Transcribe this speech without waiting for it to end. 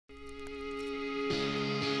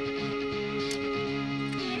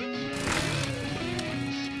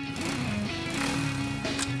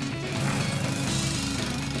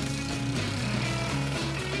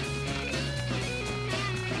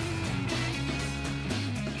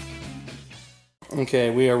Okay,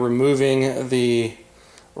 we are removing the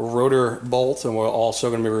rotor bolt, and we're also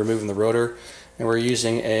going to be removing the rotor, and we're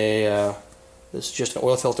using a this is just an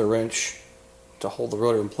oil filter wrench to hold the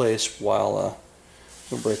rotor in place while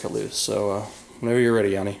we break it loose. So whenever you're ready,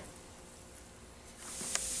 Yanni.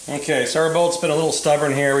 Okay, so our bolt's been a little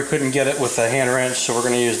stubborn here. We couldn't get it with a hand wrench, so we're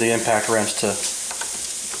going to use the impact wrench to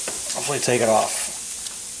hopefully take it off.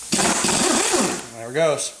 There it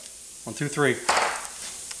goes. 1, 2, 3.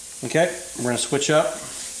 Okay, we're going to switch up.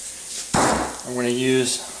 We're going to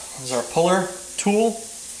use our puller tool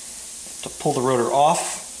to pull the rotor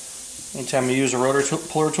off. Anytime you use a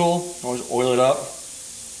puller tool, always oil it up,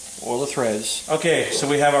 oil the threads. Okay, so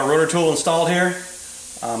we have our rotor tool installed here.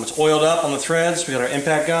 It's oiled up on the threads. We got our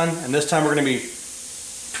impact gun, and this time we're going to be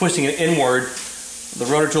twisting it inward. The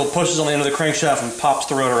rotor tool pushes on the end of the crankshaft and pops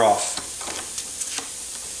the rotor off.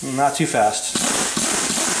 Not too fast.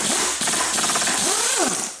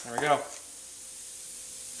 There we go.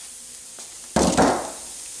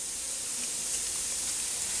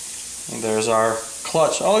 And there's our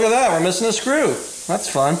clutch. Oh, look at that, we're missing a screw. That's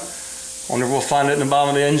fun. Wonder if we'll find it in the bottom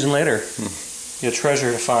of the engine later. Be a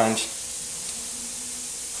treasure to find.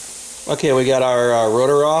 Okay, we got our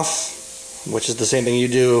rotor off, which is the same thing you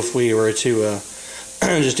do if we were to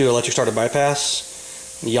just do electric starter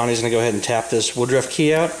bypass. Yanni's going to go ahead and tap this Woodruff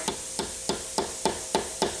key out.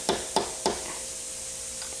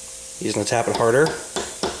 He's going to tap it harder.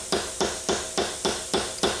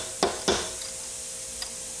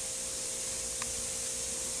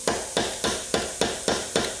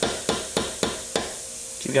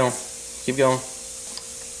 Keep going. Keep going.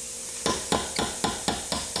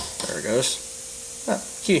 There it goes. Ah,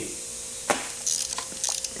 key.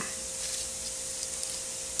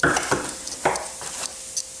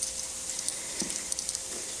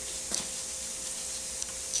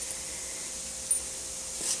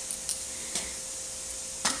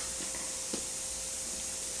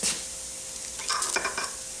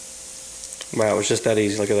 Wow, it was just that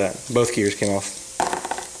easy. Look at that. Both gears came off.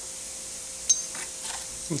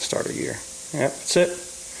 Starter gear. Yep, that's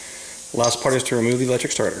it. Last part is to remove the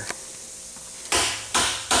electric starter.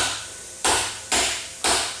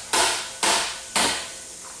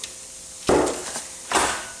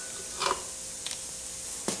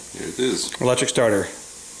 Here it is. Electric starter.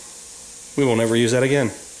 We will never use that again.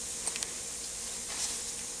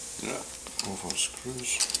 Yeah, off our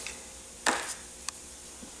screws.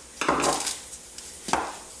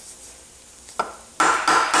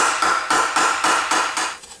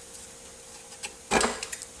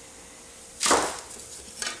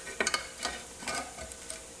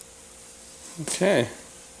 Okay,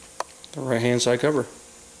 the right hand side cover.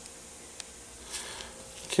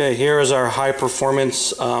 Okay, here is our high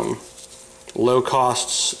performance low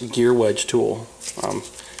costs gear wedge tool.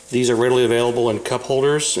 These are readily available in cup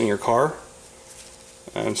holders in your car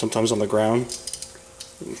and sometimes on the ground.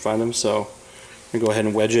 You can find them, so I'm going to go ahead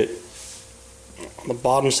and wedge it on the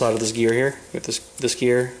bottom side of this gear here with this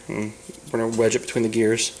gear, and we're going to wedge it between the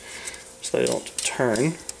gears so they don't turn. Go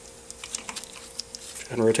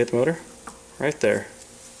ahead and rotate the motor. Right there.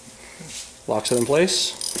 Locks it in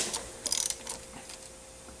place.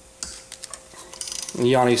 And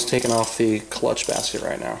Yanni's taking off the clutch basket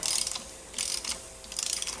right now.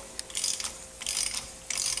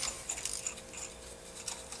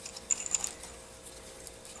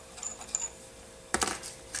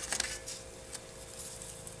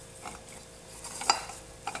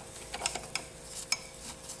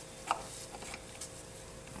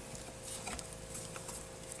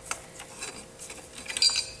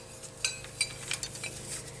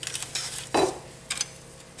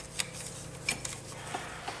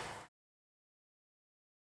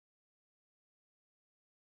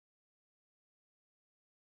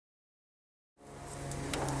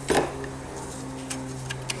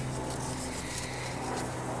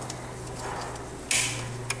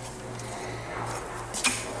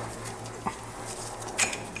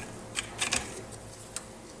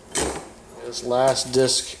 This last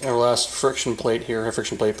disc, or last friction plate here, not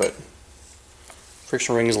friction plate, but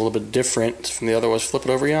friction ring is a little bit different from the other ones. Flip it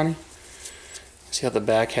over, Yanni. See how the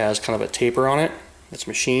back has kind of a taper on it? It's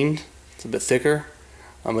machined. It's a bit thicker.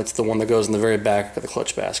 It's the one that goes in the very back of the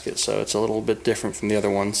clutch basket, so it's a little bit different from the other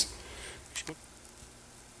ones.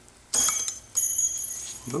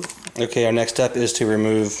 Okay, our next step is to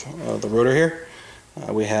remove the rotor here.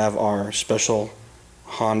 We have our special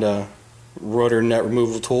Honda rotor net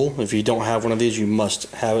removal tool. If you don't have one of these, you must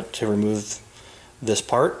have it to remove this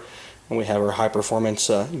part. And we have our high performance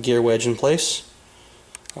gear wedge in place.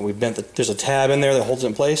 And we bent there's a tab in there that holds it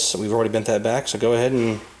in place, so we've already bent that back, so go ahead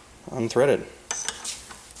and unthread it.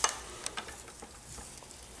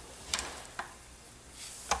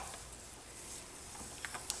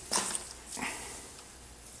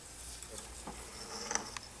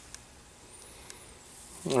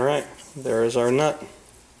 there's our nut.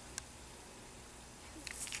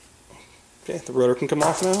 Okay, the rotor can come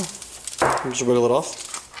off now. Just wiggle it off.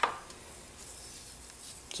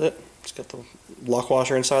 That's it. It's got the lock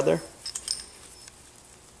washer inside there.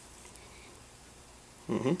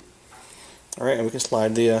 Alright, and we can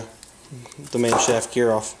slide the main shaft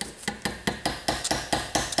gear off.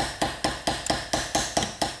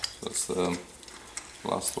 So that's the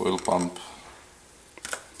last oil pump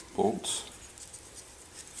bolts.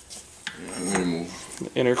 And remove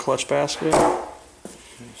The inner clutch basket.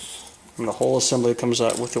 this. And the whole assembly comes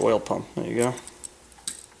out with the oil pump. There you go.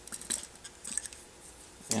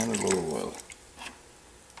 And a little oil.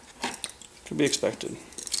 To be expected.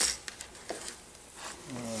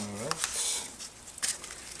 Alright.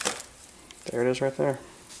 There it is right there.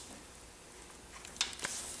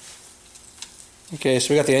 Okay,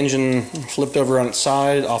 so we got the engine flipped over on its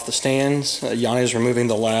side off the stands. Yanni's removing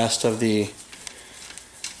the last of the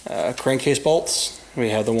crankcase bolts. We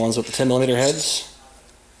have the ones with the 10mm heads,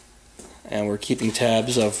 and we're keeping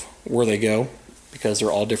tabs of where they go because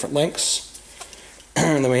they're all different lengths.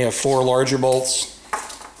 And then we have 4 larger bolts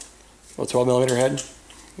with 12mm head.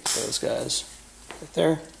 Those guys right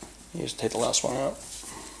there. You just take the last one out.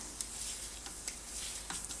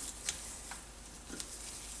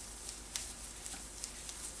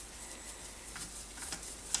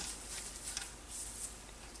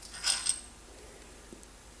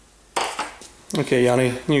 Okay,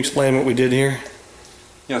 Yanni, can you explain what we did here?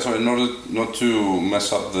 Yeah, so in order not to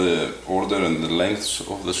mess up the order and the lengths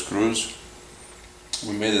of the screws,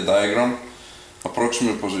 we made a diagram,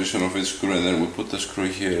 approximate position of each screw, and then we put the screw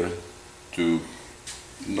here to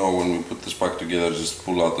know when we put this back together, just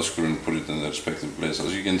pull out the screw and put it in the respective place.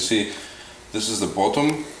 As you can see, this is the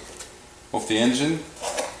bottom of the engine,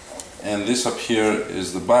 and this up here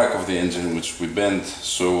is the back of the engine, which we bent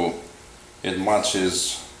so it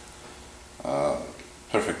matches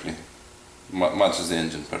perfectly, matches the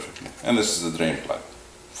engine perfectly. And this is the drain plug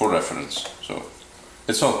for reference. So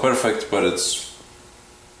it's not perfect, but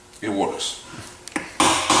it works.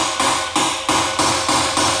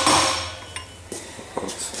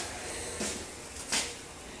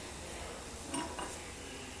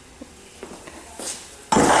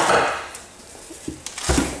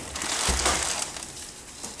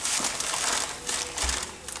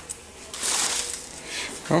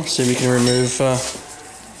 Well, see if we can remove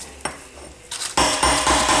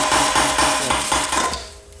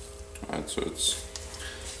Alright, so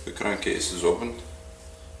the crankcase is opened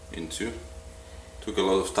in two. Took a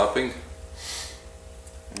lot of tapping,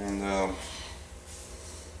 and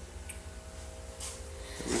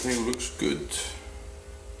everything looks good.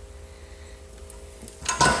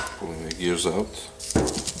 Pulling the gears out,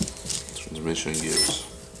 transmission gears.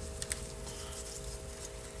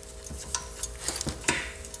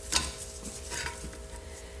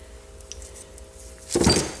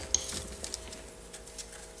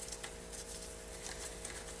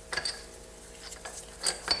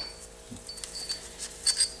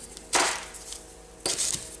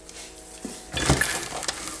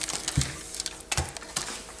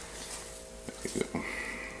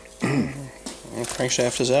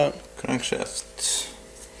 crankshaft is out. Crankshaft.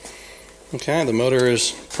 Okay, the motor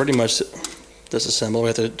is pretty much disassembled. We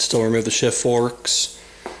have to still remove the shift forks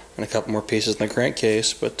and a couple more pieces in the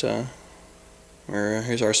crankcase, but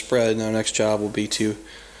here's our spread. Now, next job will be to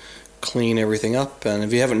clean everything up. And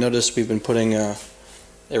if you haven't noticed, we've been putting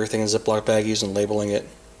everything in Ziploc baggies and labeling it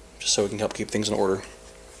just so we can help keep things in order.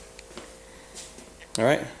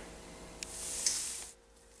 Alright,